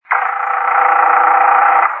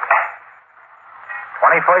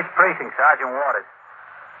21st Precinct, Sergeant Waters.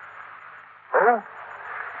 Who?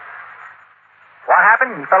 What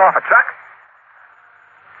happened? He fell off a truck?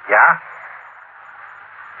 Yeah?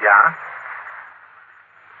 Yeah?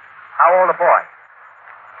 How old a boy?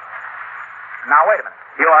 Now, wait a minute.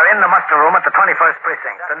 You are in the muster room at the 21st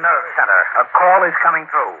Precinct, the nerve center. A call is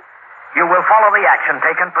coming through. You will follow the action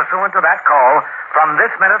taken pursuant to that call from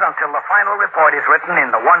this minute until the final report is written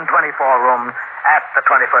in the 124 room at the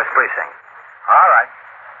 21st Precinct. All right.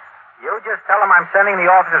 You just tell them I'm sending the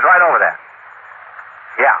officers right over there.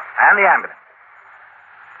 Yeah, and the ambulance.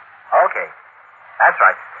 Okay. That's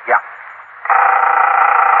right. Yeah.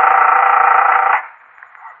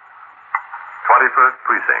 21st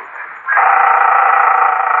Precinct.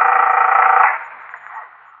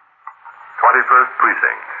 21st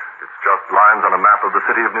Precinct. It's just lines on a map of the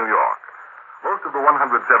city of New York. Most of the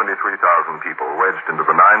 173,000 people wedged into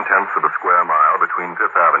the 9/10 of a square mile between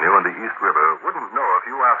Fifth Avenue and the East River wouldn't know if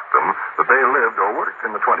you asked them that they lived or worked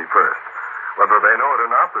in the 21st. Whether they know it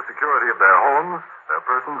or not, the security of their homes, their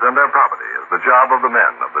persons, and their property is the job of the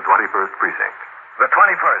men of the 21st Precinct. The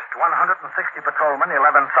 21st, 160 patrolmen,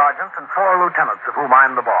 11 sergeants, and 4 lieutenants, of whom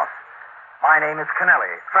I'm the boss. My name is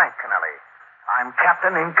Canelli, Frank Canelli. I'm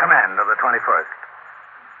captain in command of the 21st.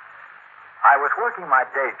 I was working my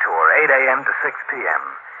day tour, 8 a.m. to 6 p.m.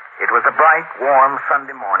 It was a bright, warm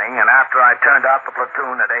Sunday morning, and after I turned out the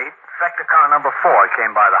platoon at 8, sector car number 4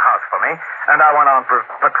 came by the house for me, and I went on for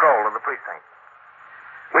patrol of the precinct.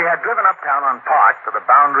 We had driven uptown on Park to the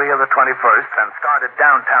boundary of the 21st and started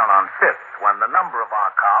downtown on 5th when the number of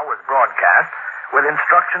our car was broadcast with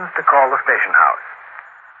instructions to call the station house.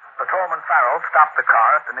 Patrolman Farrell stopped the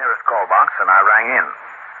car at the nearest call box, and I rang in.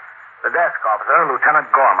 The desk officer, Lieutenant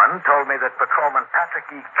Gorman, told me that Patrolman Patrick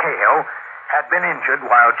E. Cahill had been injured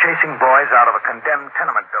while chasing boys out of a condemned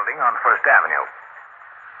tenement building on First Avenue.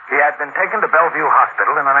 He had been taken to Bellevue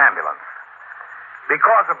Hospital in an ambulance.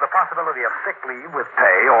 Because of the possibility of sick leave with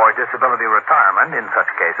pay or disability retirement in such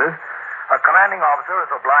cases, a commanding officer is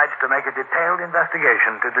obliged to make a detailed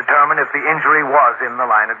investigation to determine if the injury was in the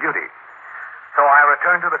line of duty. So I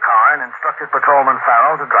returned to the car and instructed Patrolman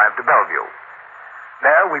Farrell to drive to Bellevue.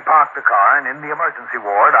 There, we parked the car, and in the emergency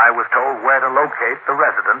ward, I was told where to locate the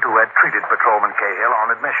resident who had treated Patrolman Cahill on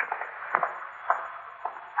admission.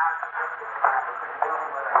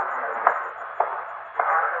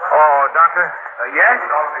 Oh, Doctor? Yes?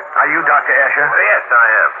 Are you Dr. Asher? Yes, I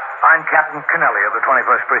am. I'm Captain Canelli of the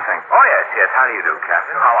 21st Precinct. Oh, yes. How do you do,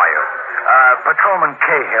 Captain? How are you? Patrolman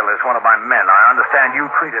Cahill is one of my men. I understand you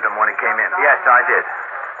treated him when he came in. Yes, I did.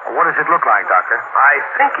 What does it look like, Doctor? I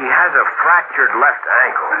think he has a fractured left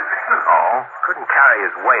ankle. Oh? Couldn't carry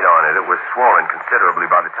his weight on it. It was swollen considerably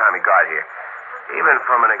by the time he got here. Even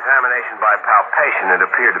from an examination by palpation, it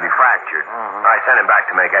appeared to be fractured. Mm-hmm. I sent him back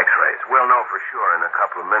to make x-rays. We'll know for sure in a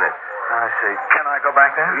couple of minutes. I see. Can I go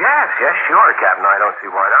back there? Yes, sure, Captain. I don't see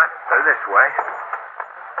why not. This way.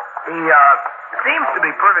 He, seems to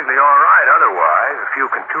be perfectly all right otherwise. A few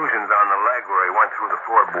contusions on the leg where he went through the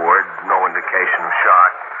floorboard. No indication of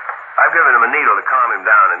shock. I've given him a needle to calm him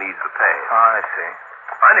down and ease the pain. Oh, I see.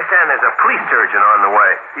 I understand there's a police surgeon on the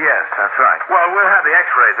way. Yes, that's right. Well, we'll have the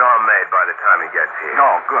x-rays all made by the time he gets here.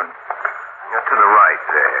 Oh, good. To the right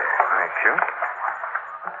there. Thank you.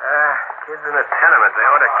 Kids in a tenement. They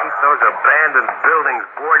ought to keep those abandoned buildings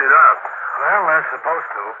boarded up. Well, they're supposed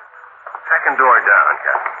to. Second door down,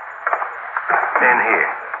 Captain. In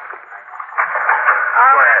here.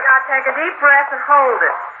 All right, now take a deep breath and hold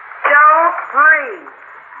it. Don't breathe.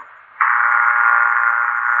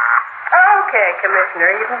 Okay,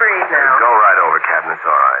 Commissioner, you can breathe now. Go right over, Captain. It's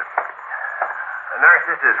all right. Nurse,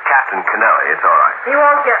 this is Captain Canelli. It's all right. He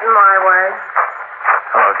won't get in my way.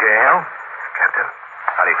 Hello, Cahill. Captain,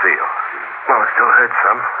 how do you feel? Well, it still hurts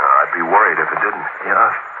some. I'd be worried if it didn't.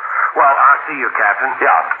 Yeah. Well, I'll see you, Captain.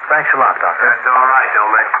 Yeah, thanks a lot, Doctor. That's all right.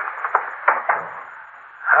 Don't mention.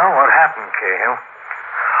 Well, what happened, Cahill?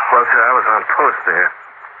 Well, sir, I was on post there.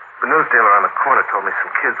 The news dealer on the corner told me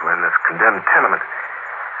some kids were in this condemned tenement.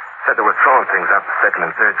 Said they were throwing things out the second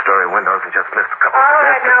and third story windows and just missed a couple of All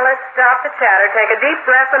right, pedestrians. now let's stop the chatter. Take a deep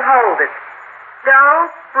breath and hold it.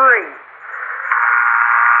 Don't breathe.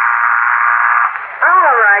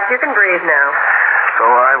 All right, you can breathe now. So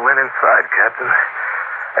I went inside, Captain.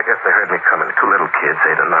 I guess they heard me coming. 2 little kids,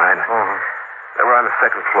 8 or 9. Mm-hmm. They were on the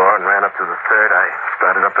second floor and ran up to the third. I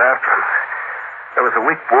started up after them. There was a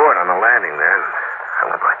weak board on the landing there, and I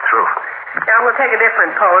went right through. Now we'll take a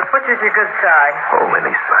different pose. Which is your good side? Oh,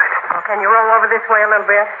 any side. Well, can you roll over this way a little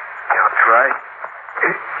bit? Yeah, I'll try.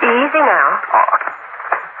 Easy now. Oh.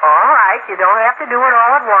 All right, you don't have to do it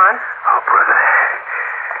all at once. Oh, brother.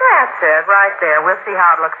 That's it, right there. We'll see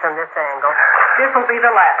how it looks from this angle. This will be the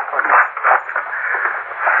last one.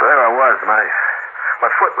 So there I was. My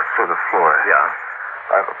foot was through the floor. Yeah.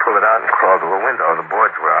 I pulled it out and crawled to a window. The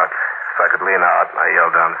boards were out, so I could lean out, and I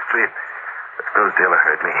yelled down the street. The blues dealer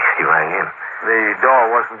heard me. He rang in. The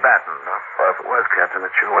door wasn't battened, huh? Well, if it was, Captain,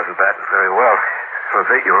 it sure wasn't battened very well. Those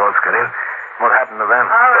 8-year-olds got in. What happened to them?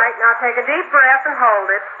 All right, now take a deep breath and hold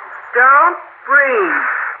it. Don't breathe.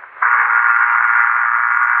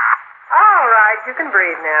 All right, you can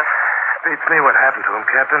breathe now. Beats me what happened to them,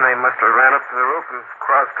 Captain. They must have ran up to the roof and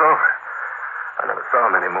crossed over. I never saw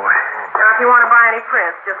them anymore. Now, if you want to buy any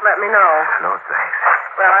prints, just let me know. No, thanks.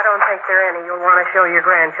 Well, I don't think there are any you'll want to show your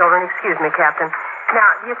grandchildren. Excuse me, Captain. Now,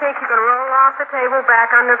 do you think you can roll off the table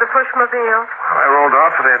back under the pushmobile? Well, I rolled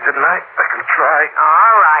off of that, didn't I? I can try.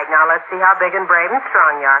 All right, now let's see how big and brave and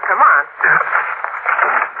strong you are. Come on.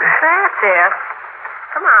 That's it.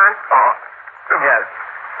 Come on. Oh, yes.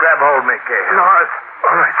 Grab hold of me, Kay. No,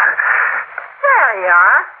 all right, sir. There you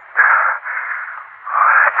are.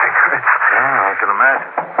 I think it's... Yeah, I can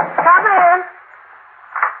imagine. Come in.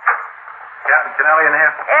 Captain Canelli in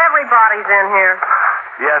here? Everybody's in here.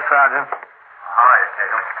 Yes, Sergeant. How are you,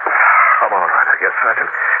 Cagle? I'm all right, I guess, Sergeant.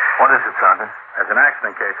 What is it, Sergeant? There's an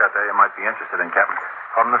accident case out there you might be interested in, Captain.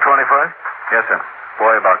 From the 21st? Yes, sir.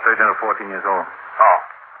 Boy about 13 or 14 years old. Oh.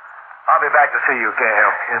 I'll be back to see you,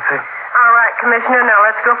 Cahill. Yes, sir. All right, Commissioner, now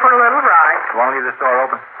let's go for a little ride. You want to leave this door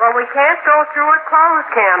open? Well, we can't go through it closed,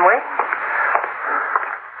 can we?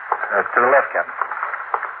 To the left, Captain.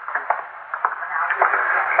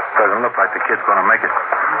 Doesn't look like the kid's going to make it.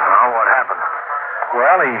 Oh, what happened?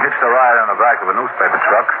 Well, he hitched a ride on the back of a newspaper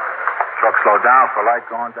truck. Truck slowed down for a light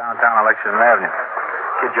going downtown Lexington Avenue.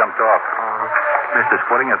 Kid jumped off. Missed his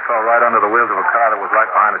footing and fell right under the wheels of a car that was right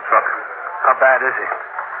behind the truck. How bad is he?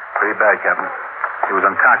 Pretty bad, Captain. He was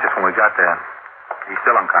unconscious when we got there. He's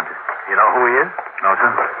still unconscious. You know who he is? No,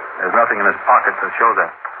 sir. There's nothing in his pockets that shows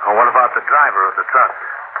that. Oh, what about the driver of the truck?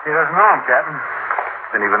 He doesn't know him, Captain.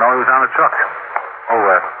 Didn't even know he was on the truck. Oh,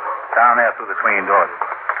 down there through the swinging doors.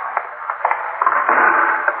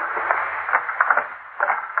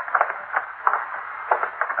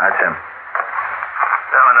 That's him.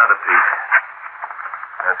 Now another piece.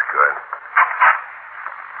 That's good.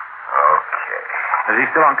 Okay. Is he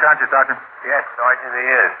still unconscious, Doctor? Yes, Sergeant, he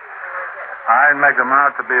is. I'd make him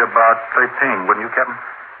out to be about 13, wouldn't you, Captain?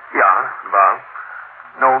 Yeah, about.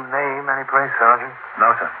 No name any place, Sergeant?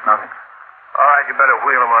 No, sir. Nothing. All right, you better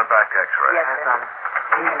wheel him on back to X-ray. Yes, sir.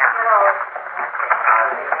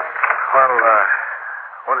 Well,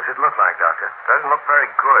 what does it look like, Doctor? Doesn't look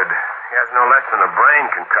very good. He has no less than a brain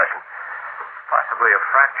concussion. Possibly a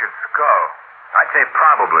fractured skull. I'd say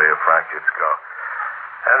probably a fractured skull.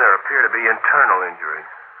 And there appear to be internal injuries.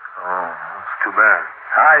 Oh, that's too bad.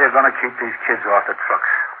 How are you going to keep these kids off the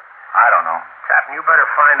trucks? I don't know. Captain, you better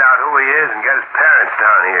find out who he is and get his parents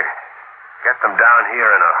down here. Get them down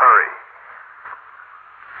here in a hurry.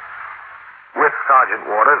 With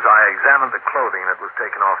Sergeant Waters, I examined the clothing that was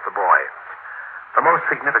taken off the boy. The most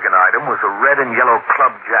significant item was a red and yellow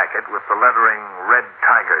club jacket with the lettering Red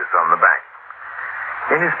Tigers on the back.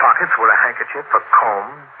 In his pockets were a handkerchief, a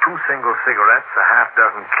comb, 2 single cigarettes, a half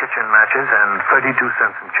dozen kitchen matches, and 32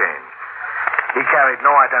 cents in change. He carried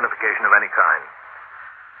no identification of any kind.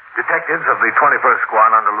 Detectives of the 21st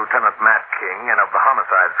Squad under Lieutenant Matt King and of the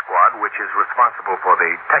Homicide Squad, which is responsible for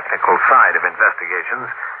the technical side of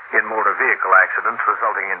investigations in motor vehicle accidents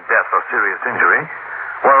resulting in death or serious injury,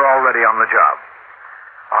 were already on the job.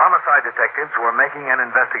 The homicide detectives were making an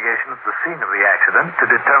investigation at the scene of the accident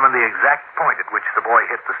to determine the exact point at which the boy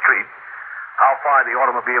hit the street, how far the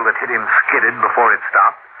automobile that hit him skidded before it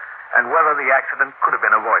stopped, and whether the accident could have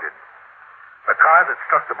been avoided. The car that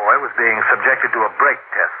struck the boy was being subjected to a brake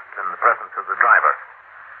test in the presence of the driver.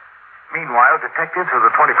 Meanwhile, detectives of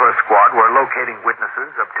the 21st Squad were locating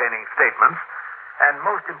witnesses, obtaining statements, and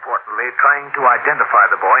most importantly, trying to identify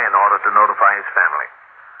the boy in order to notify his family.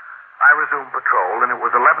 I resumed patrol, and it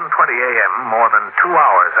was 11:20 a.m., more than 2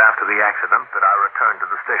 hours after the accident, that I returned to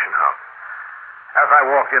the station house. As I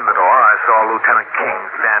walked in the door, I saw Lieutenant King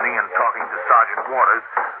standing and talking to Sergeant Waters,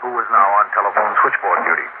 who was now on telephone switchboard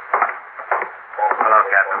duty. Hello,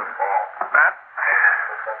 Captain. Matt?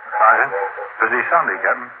 Sergeant? Busy Sunday,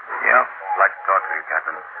 Captain. Yep. I'd like to talk to you,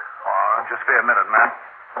 Captain. Oh, just be a minute, Matt.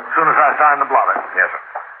 As soon as I sign the blotter. Yes, sir.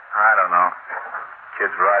 I don't know.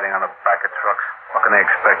 Kids riding on the back of trucks. What can they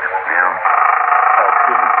expect? Yeah. Oh,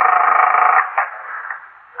 excuse me.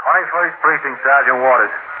 21st Precinct, Sergeant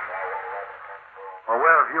Waters. Well,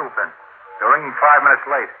 where have you been? You're ringing 5 minutes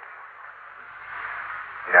late.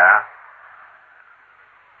 Yeah?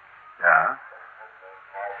 Yeah?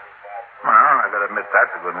 Well, I got a admit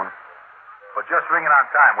that's a good one. But just ring it on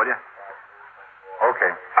time, will you?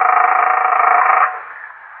 Okay.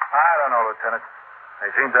 I don't know, Lieutenant.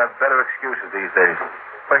 They seem to have better excuses these days.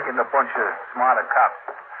 Breaking a bunch of smarter cops.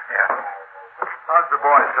 Yeah. How's the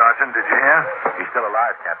boy, Sergeant? Did you hear? He's still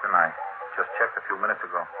alive, Captain. I just checked a few minutes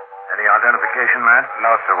ago. Any identification, Matt?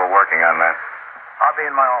 No, sir. We're working on that. I'll be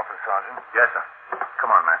in my office, Sergeant. Yes, sir.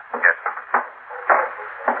 Come on, Matt. Yes, sir.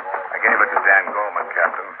 I gave it to Dan Goldman,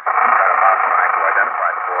 Captain. Got him out trying to identify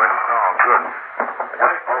the boys. Oh, good. I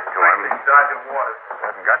just spoke to him. Sergeant Waters.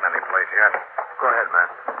 Hasn't gotten any place yet. Go ahead, Matt.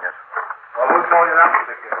 Yes. Well, who told you that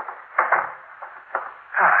particular?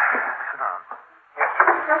 Sit down. Yes,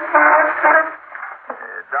 sir.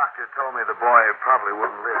 Doctor told me the boy probably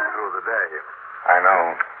wouldn't live through the day. I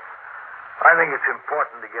know. I think it's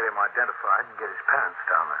important to get him identified and get his parents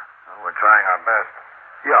down there. Well, we're trying our best.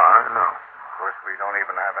 Yeah, I know. Of course, we don't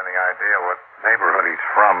even have any idea what neighborhood he's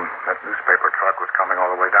from. That newspaper truck was coming all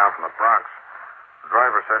the way down from the Bronx. The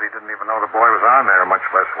driver said he didn't even know the boy was on there, much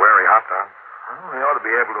less where he hopped on. Well, we ought to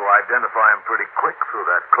be able to identify him pretty quick through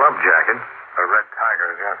that club jacket. The Red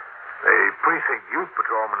Tigers, yes. The precinct youth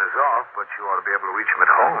patrolman is off, but you ought to be able to reach him at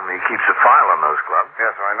home. He keeps a file on those clubs.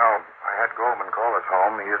 Yes, I know. I had Goldman call us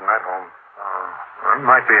home. He isn't at home. Well, he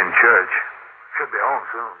might be in church. Should be home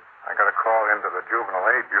soon. I got a call into the Juvenile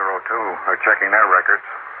Aid Bureau, too. They're checking their records.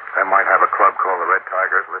 They might have a club called the Red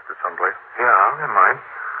Tigers listed someplace. Yeah, they might.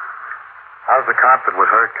 How's the cop that was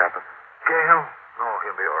hurt, Captain? Cahill? Oh,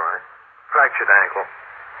 he'll be all right. Fractured ankle.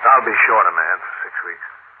 I'll be short a man for 6 weeks.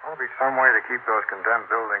 There'll be some way to keep those condemned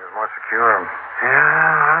buildings more secure.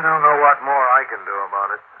 Yeah, I don't know what more I can do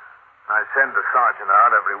about it. I send the sergeant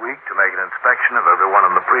out every week to make an inspection of everyone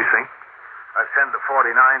in the precinct. I send the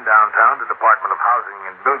 49 downtown to Department of Housing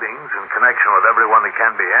and Buildings in connection with everyone that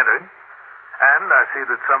can be entered. And I see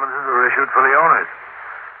that summonses are issued for the owners.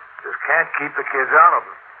 Just can't keep the kids out of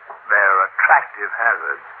them. They're attractive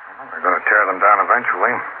hazards. Well, they're going to tear them down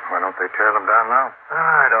eventually. Why don't they tear them down now?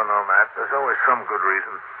 I don't know, Matt. There's always some good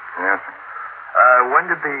reason. Yes.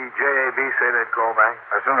 When did the JAB say they'd call back?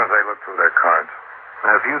 As soon as they look through their cards.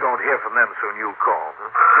 Now, if you don't hear from them soon, you call.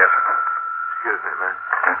 Huh? Yes, sir. Excuse me, man.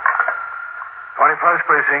 21st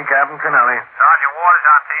Precinct, Captain Canelli. Sergeant Waters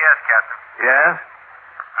on TS, Captain. Yes?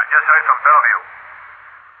 I just heard from Bellevue.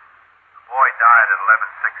 The boy died at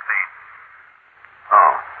 11:16.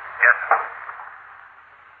 Oh. Yes, sir.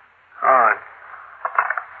 All right.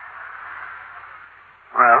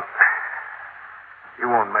 Well, you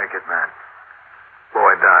won't make it, man.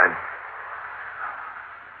 Boy died.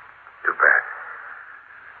 Too bad.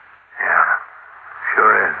 Yeah,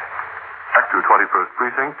 sure is. Back to 21st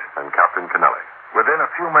Precinct and Captain Canelli. Within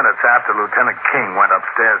a few minutes after Lieutenant King went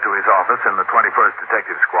upstairs to his office in the 21st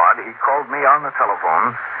Detective Squad, he called me on the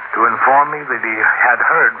telephone to inform me that he had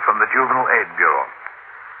heard from the Juvenile Aid Bureau.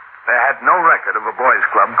 They had no record of a boys'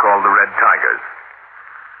 club called the Red Tigers.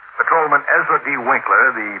 Patrolman Ezra D.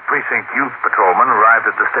 Winkler, the precinct youth patrolman, arrived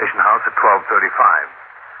at the station house at 12:35.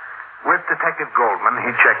 With Detective Goldman,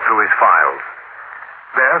 he checked through his files.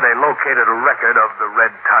 There, they located a record of the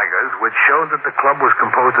Red Tigers, which showed that the club was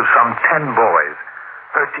composed of some 10 boys,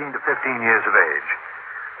 13 to 15 years of age.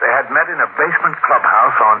 They had met in a basement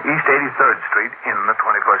clubhouse on East 83rd Street in the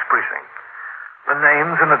 21st Precinct. The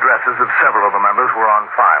names and addresses of several of the members were on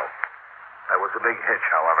file. There was a big hitch,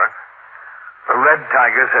 however. The Red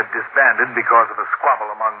Tigers had disbanded because of a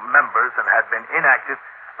squabble among members and had been inactive.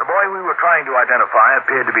 The boy we were trying to identify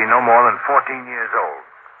appeared to be no more than 14 years old.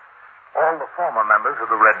 All the former members of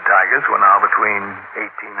the Red Tigers were now between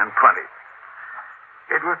 18 and 20.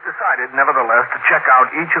 It was decided, nevertheless, to check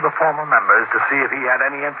out each of the former members to see if he had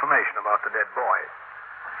any information about the dead boy.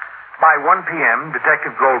 By 1 p.m.,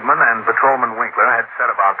 Detective Goldman and Patrolman Winkler had set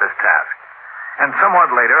about this task. And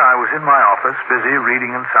somewhat later, I was in my office, busy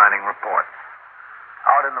reading and signing reports.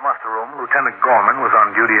 Out in the muster room, Lieutenant Gorman was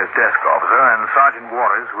on duty as desk officer, and Sergeant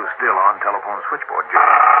Waters was still on telephone switchboard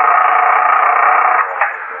duty.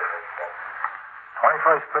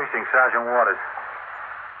 21st Precinct, Sergeant Waters.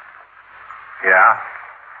 Yeah?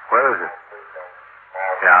 Where is it?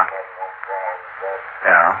 Yeah.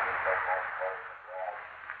 Yeah.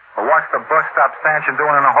 Well, what's the bus stop stanchion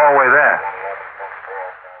doing in the hallway there?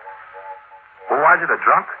 Well, was it a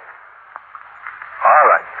drunk? All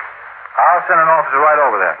right. I'll send an officer right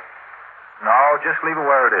over there. No, just leave it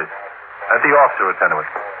where it is. Let the officer attend to it.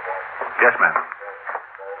 Yes, ma'am.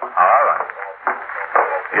 All right.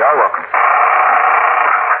 You're welcome.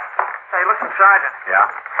 Hey, listen, Sergeant. Yeah?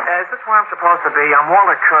 Is this where I'm supposed to be? I'm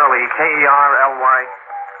Walter Curley, Kerly.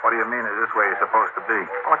 What do you mean, is this where you're supposed to be?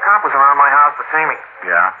 Well, a cop was around my house to see me.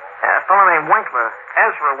 Yeah? A fellow named Winkler.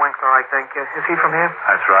 Ezra Winkler, I think. Is he from here?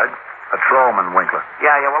 That's right. Patrolman Winkler.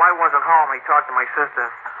 Yeah, well, I wasn't home. He talked to my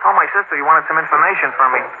sister. Told my sister he wanted some information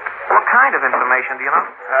from me. What kind of information, do you know?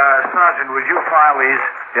 Sergeant, would you file these?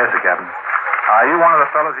 Yes, sir, Captain. Are you one of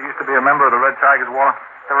the fellows who used to be a member of the Red Tigers, Walter?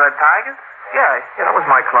 The Red Tigers? Yeah, that was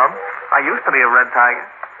my club. I used to be a Red Tiger.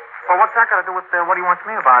 Well, what's that got to do with what he wants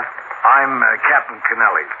me about? I'm Captain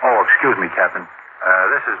Canelli. Oh, excuse me, Captain.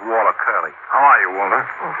 This is Walter Curley. How are you, Walter?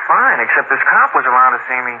 Oh, fine, except this cop was around to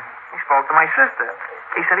see me. He spoke to my sister.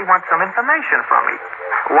 He said he wants some information from me.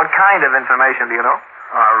 What kind of information, do you know?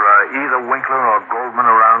 Are either Winkler or Goldman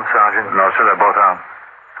around, Sergeant? No, sir, they're both out.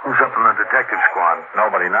 Who's up in the detective squad?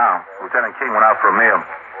 Nobody now. Lieutenant King went out for a meal.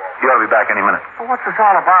 He ought to be back any minute. Well, what's this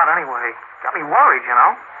all about, anyway? Got me worried, you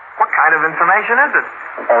know. What kind of information is it?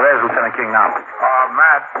 Oh, there's Lieutenant King now.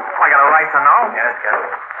 Matt. I got a right to know. Yes,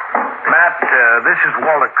 Captain. Matt, this is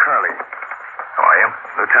Walter Curley. How are you?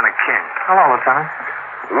 Lieutenant King. Hello, Lieutenant.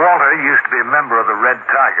 Walter used to be a member of the Red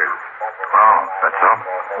Tigers. Oh, that's so?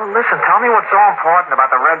 Well, listen, tell me what's so important about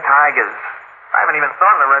the Red Tigers. I haven't even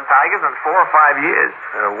thought of the Red Tigers in 4 or 5 years.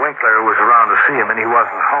 Winkler was around to see him, and he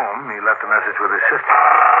wasn't home. He left a message with his sister.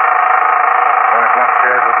 Want to come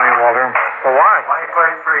upstairs with me, Walter? Well, why?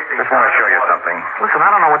 Just want to show you something. Listen, I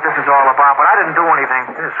don't know what this is all about, but I didn't do anything.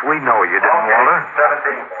 Yes, we know you didn't, Walter.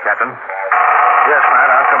 17. Captain? Yes, Matt,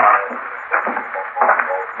 I'll come up.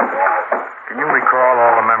 Can you recall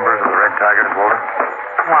all the members of the Red Tigers, Walter?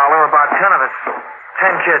 Well, there were about 10 of us.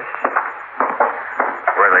 10 kids.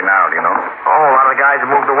 Where are they now, do you know? Oh, a lot of the guys have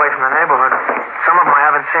moved away from the neighborhood. Some of them I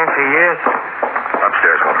haven't seen for years.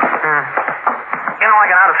 Upstairs, Walter. You know, I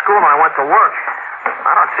got out of school and I went to work.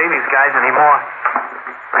 I don't see these guys anymore.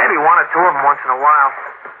 Maybe 1 or 2 of them once in a while.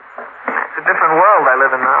 It's a different world I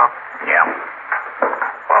live in now. Yeah.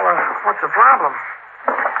 Well, what's the problem?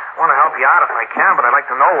 I want to help you out if I can, but I'd like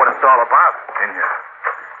to know what it's all about. In here.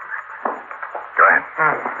 Go ahead.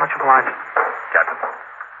 Much obliged. Captain.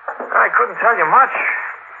 I couldn't tell you much.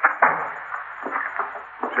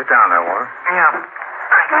 Sit down there, Walter. Yeah.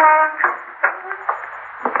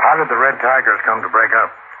 How did the Red Tigers come to break up?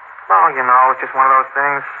 Oh, you know, it's just one of those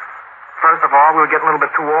things. First of all, we were getting a little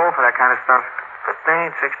bit too old for that kind of stuff.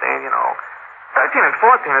 15, 16, you know. 13 and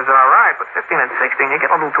 14 is all right, but 15 and 16, you're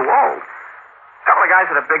getting a little too old. A couple of guys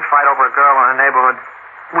had a big fight over a girl in the neighborhood.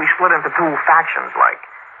 We split into 2 factions, like.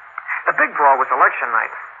 The big brawl was election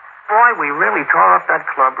night. Boy, we really tore up that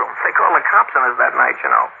club room. They called the cops on us that night, you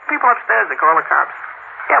know. People upstairs, they called the cops.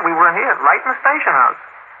 Yeah, we were in here, right in the station house.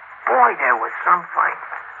 Boy, there was some fight.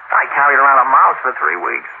 I carried around a mouse for 3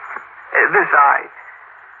 weeks. This eye.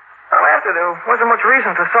 Well, after there wasn't much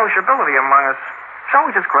reason for sociability among us, so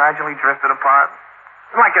we just gradually drifted apart.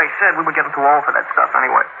 Like I said, we were getting too old for that stuff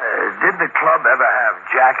anyway. Did the club ever have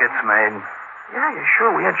jackets made? Yeah,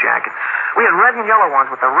 sure, we had jackets. We had red and yellow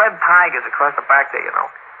ones with the Red Tigers across the back there, you know.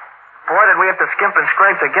 Boy, did we have to skimp and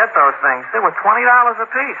scrape to get those things. They were $20 a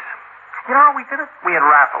piece. You know how we did it? We had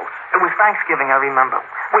raffles. It was Thanksgiving, I remember.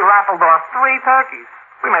 We raffled off 3 turkeys.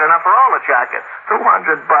 We made enough for all the jackets.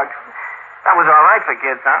 $200. That was all right for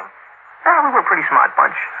kids, huh? Yeah, we were a pretty smart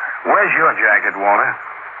bunch. Where's your jacket, Walter?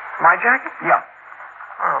 My jacket? Yeah.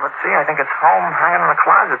 Oh, let's see. I think it's home, hanging in the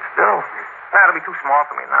closet still. That'll be too small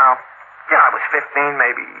for me now. You know, I was 15,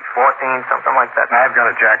 maybe 14, something like that. I've got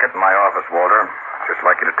a jacket in my office, Walter. Just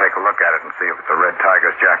like you to take a look at it and see if it's a Red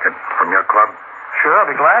Tigers jacket from your club. Sure, I'll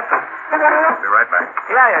be glad to. Be right back.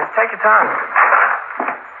 Yeah, take your time.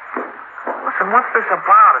 Listen, what's this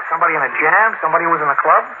about? Is somebody in a jam? Somebody who was in a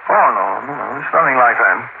club? Oh, no. It's nothing like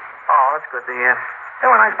that. Oh, that's good to hear. They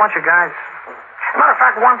were a nice bunch of guys. Matter of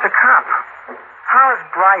fact, one's a cop. Horace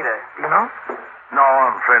Brighter, do you know? No,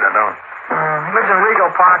 I'm afraid I don't. He lives in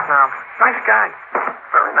Regal Park now. Nice guy.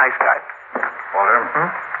 Very nice guy. Walter,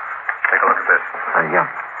 take a look at this. Yeah.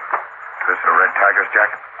 Is this a Red Tigers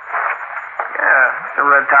jacket? Yeah, it's a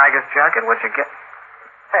Red Tigers jacket. What'd you get?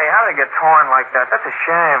 Hey, how did it get torn like that? That's a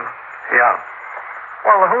shame. Yeah.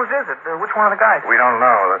 Well, whose is it? Which one of the guys? We don't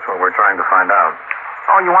know. That's what we're trying to find out.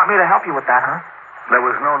 Oh, you want me to help you with that, huh? There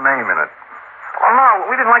was no name in it. Well, no,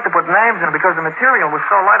 we didn't like to put names in it because the material was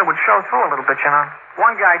so light it would show through a little bit, you know.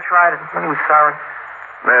 One guy tried it, and he was sorry.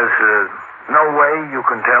 There's no way you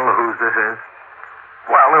can tell whose this is?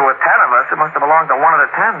 Well, there were 10 of us. It must have belonged to one of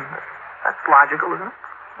the 10. That's logical, isn't it?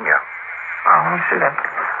 Yeah. Oh, let me see that.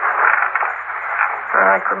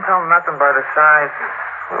 I couldn't tell nothing by the size.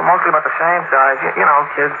 We were mostly about the same size. You know,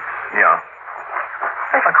 kids. Yeah.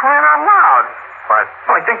 Hey, for crying out loud. What?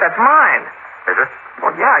 Well, I think that's mine. Is it?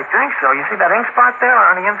 Well, yeah, I think so. You see that ink spot there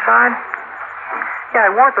on the inside? Yeah,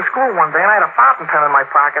 I wore it to school one day, and I had a fountain pen in my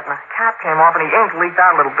pocket, and a cap came off, and the ink leaked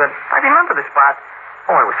out a little bit. I remember the spot.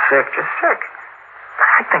 Oh, I was sick, just sick.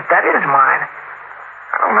 I think that is mine.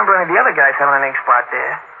 I don't remember any of the other guys having an ink spot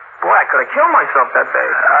there. Boy, I could have killed myself that day.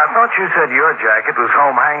 I thought you said your jacket was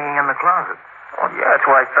home hanging in the closet. Well, yeah, that's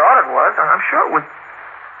what I thought it was. I'm sure it was.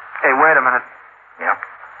 Hey, wait a minute. Yeah?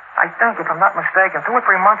 I think, if I'm not mistaken, 2 or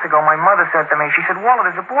 3 months ago, my mother said to me, she said, Walter,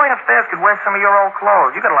 there's a boy upstairs could wear some of your old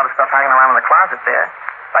clothes. You got a lot of stuff hanging around in the closet there.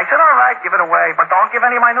 I said, all right, give it away, but don't give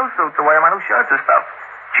any of my new suits away, my new shirts and stuff.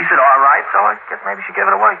 She said, all right, so I guess maybe she gave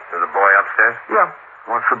it away. There's a boy upstairs? Yeah.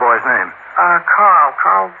 What's the boy's name? Carl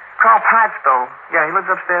Padstow. Yeah, he lives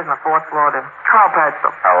upstairs on the 4th floor there. Carl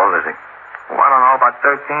Padstow. How old is he? Oh, I don't know, about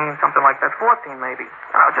 13, something like that. 14, maybe.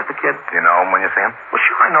 Oh, just a kid. Do you know him when you see him? Well,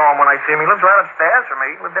 sure I know him when I see him. He lives right upstairs from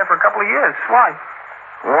me. He lived there for a couple of years. Why?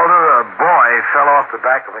 Walter, a boy fell off the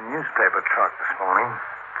back of a newspaper truck this morning.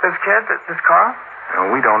 This kid? This Carl?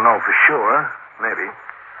 And we don't know for sure. Maybe.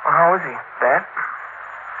 Well, how is he? Bad?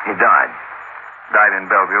 He died. Died in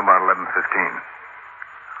Bellevue about 11:15.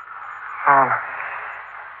 Oh.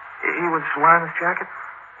 He was wearing this jacket?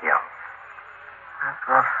 Yeah. That's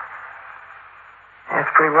rough. Yeah,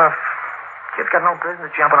 it's pretty rough. Kid's got no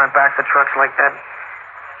business jumping on backs of trucks like that.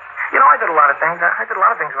 You know, I did a lot of things. I did a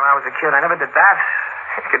lot of things when I was a kid. I never did that.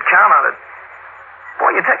 You could count on it.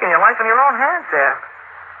 Boy, you're taking your life in your own hands there.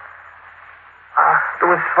 Do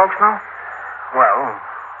his folks know? Well,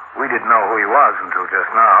 we didn't know who he was until just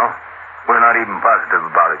now. We're not even positive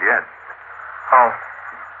about it yet. Oh.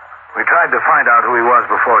 We tried to find out who he was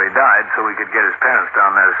before he died so we could get his parents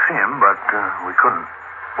down there to see him, but we couldn't.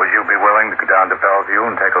 Would you be willing to go down to Bellevue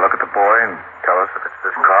and take a look at the boy and tell us if it's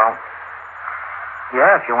this Carl?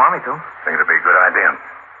 Yeah, if you want me to. Think it'd be a good idea.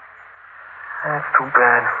 That's too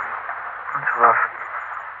bad. That's rough.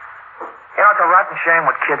 You know, it's a rotten shame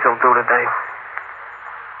what kids will do today.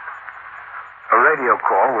 A radio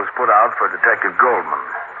call was put out for Detective Goldman.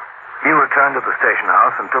 He returned to the station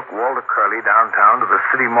house and took Walter Curley downtown to the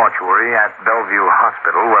city mortuary at Bellevue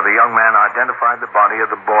Hospital, where the young man identified the body of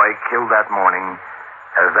the boy killed that morning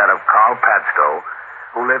as that of Carl Padstow,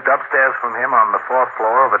 who lived upstairs from him on the 4th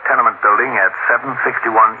floor of a tenement building at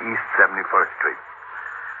 761 East 71st Street.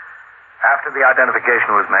 After the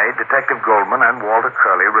identification was made, Detective Goldman and Walter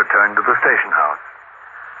Curley returned to the station house.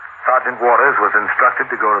 Sergeant Waters was instructed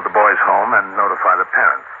to go to the boy's home and notify the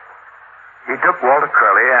parents. He took Walter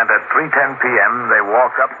Curley, and at 3:10 p.m., they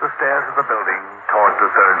walked up the stairs of the building towards the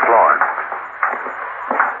 3rd floor.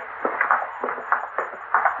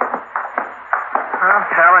 I'm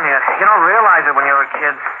telling you, you don't realize it when you're a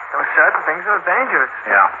kid. There were certain things that were dangerous.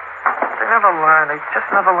 Yeah. They never learn. They just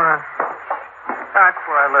never learn. That's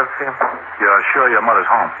where I live here. You're sure your mother's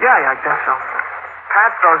home? Yeah, I guess so.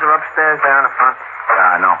 Padstows are upstairs there in the front.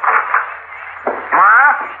 Yeah, I know. Ma?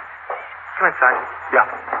 Come inside. Yeah.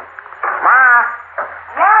 Ma?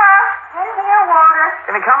 Yeah, in here, Walter.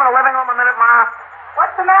 Can you come in the living room a minute, Ma?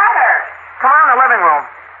 What's the matter? Come on in the living room.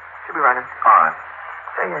 She'll be right in. All right.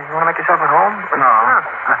 Say, you want to make yourself at home? No,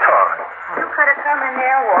 that's all right. You could have come in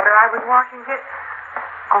there, Walter. I was washing it.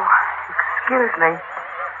 Oh, excuse me.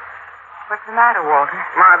 What's the matter, Walter?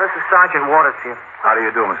 Ma, this is Sergeant Waters here. How do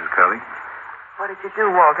you do, Mrs. Curley? What did you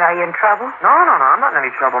do, Walter? Are you in trouble? No, I'm not in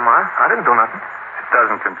any trouble, Ma. I didn't do nothing. It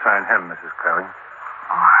doesn't concern him, Mrs. Curley.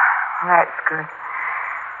 Oh, that's good.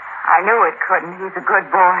 I knew it couldn't. He's a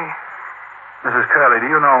good boy. Mrs. Curley, do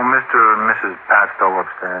you know Mr. and Mrs. Padstow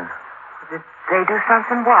upstairs? Did they do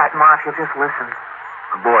something? What? Ma, if you just listen.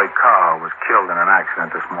 The boy Carl was killed in an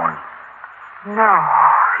accident this morning. No.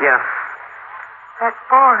 Yeah. That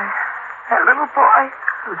boy. That little boy.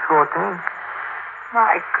 He was 14.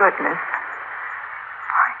 My goodness.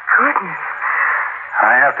 My goodness.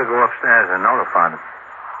 I have to go upstairs and notify them.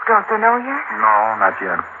 Don't they know yet? No, not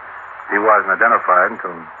yet. He wasn't identified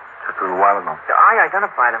until just a little while ago. I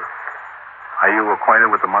identified him. Are you acquainted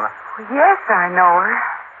with the mother? Well, yes, I know her.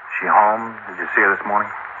 Is she home? Did you see her this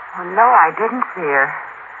morning? Well, no, I didn't see her.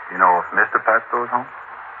 You know if Mr. Padstow is home?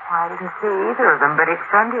 Well, I didn't see either of them, but it's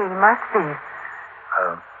Sunday. He must be.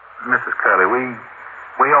 Mrs. Curley,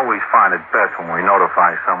 we always find it best when we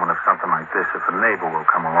notify someone of something like this if a neighbor will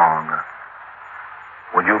come along.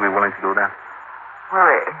 Would you be willing to do that? Well,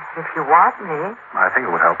 if you want me. I think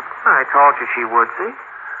it would help. I told you she would, see?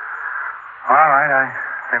 All right, I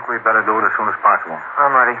think we'd better do it as soon as possible.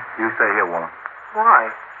 I'm ready. You stay here, Walter.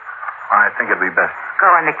 Why? I think it'd be best. Go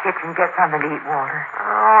in the kitchen, get something to eat, Walter.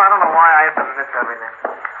 Oh, I don't know why I have to miss everything.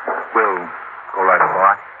 We'll go right up, all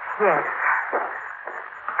right? Yes.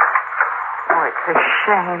 Oh, it's a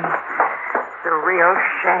shame. It's a real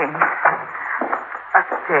shame.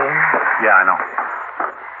 Upstairs. Yeah, I know.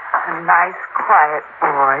 A nice, quiet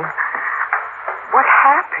boy. What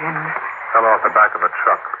happened? Fell off the back of a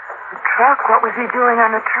truck. The truck? What was he doing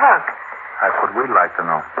on the truck? That's what we'd like to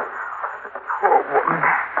know. poor woman.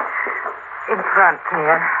 In front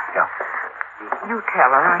there. Yeah. You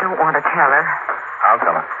tell her. I don't want to tell her. I'll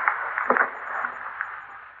tell her.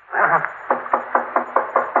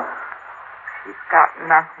 She's got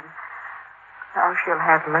nothing. Now she'll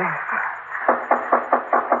have less.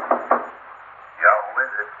 Yeah, who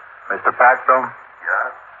is it? Mr. Paxton?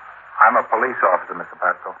 Yeah? I'm a police officer, Mr.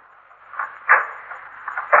 Paxton.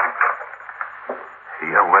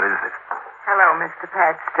 Yeah, what is it? Hello, Mr.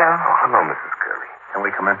 Padstow. Oh, hello, Mrs. Curley. Can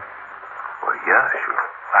we come in? Well, yeah, sure.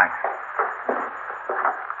 Thanks.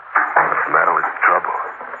 What's the matter with the trouble?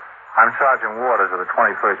 I'm Sergeant Waters of the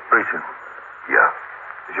 21st Precinct. Yeah?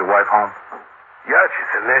 Is your wife home? Yeah,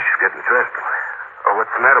 she's in there. She's getting dressed. Oh,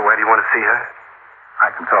 what's the matter? Why do you want to see her? I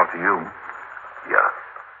can talk to you. Yeah.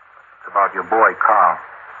 It's about your boy, Carl.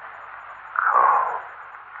 Carl.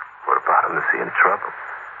 What about him? Is he in trouble?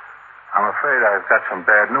 I'm afraid I've got some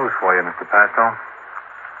bad news for you, Mr. Paxton.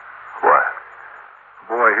 What? The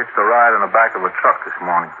boy hitched a ride on the back of a truck this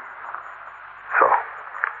morning. So?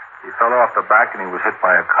 He fell off the back and he was hit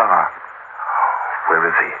by a car. Where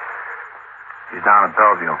is he? He's down at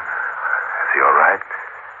Bellevue. Is he all right?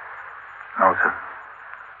 No, sir.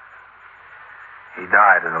 He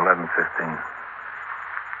died at 11:15.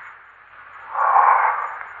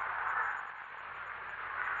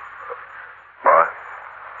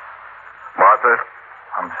 Martha?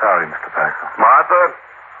 I'm sorry, Mr. Paxton. Martha?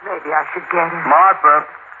 Maybe I should get him. Martha?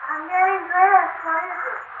 I'm getting dressed. What is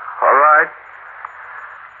it? All right.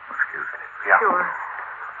 Excuse me. Yeah. Sure.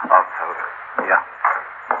 I'll tell her. Yeah.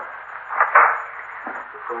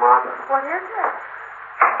 Come on. What is it?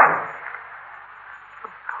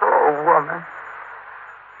 Poor woman.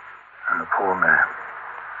 And the poor man.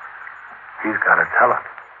 He's got to tell her.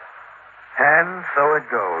 And so it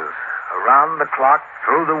goes. Around the clock,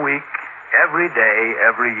 through the week, every day,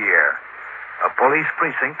 every year. A police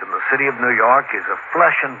precinct in the city of New York is a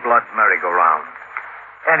flesh and blood merry-go-round.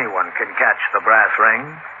 Anyone can catch the brass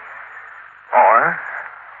ring, or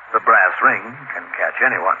the brass ring can catch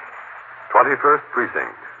anyone. 21st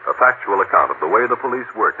Precinct, a factual account of the way the police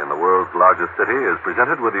work in the world's largest city, is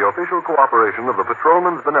presented with the official cooperation of the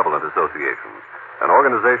Patrolmen's Benevolent Association, an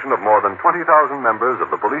organization of more than 20,000 members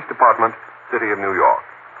of the Police Department, City of New York.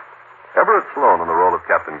 Everett Sloan in the role of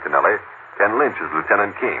Captain Canelli, Ken Lynch as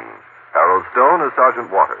Lieutenant King, Harold Stone as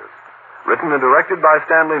Sergeant Waters. Written and directed by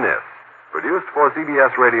Stanley Niss. Produced for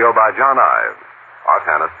CBS Radio by John Ives. Art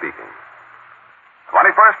Hanna speaking.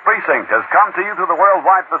 21st Precinct has come to you through the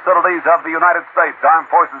worldwide facilities of the United States Armed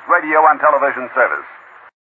Forces Radio and Television Service.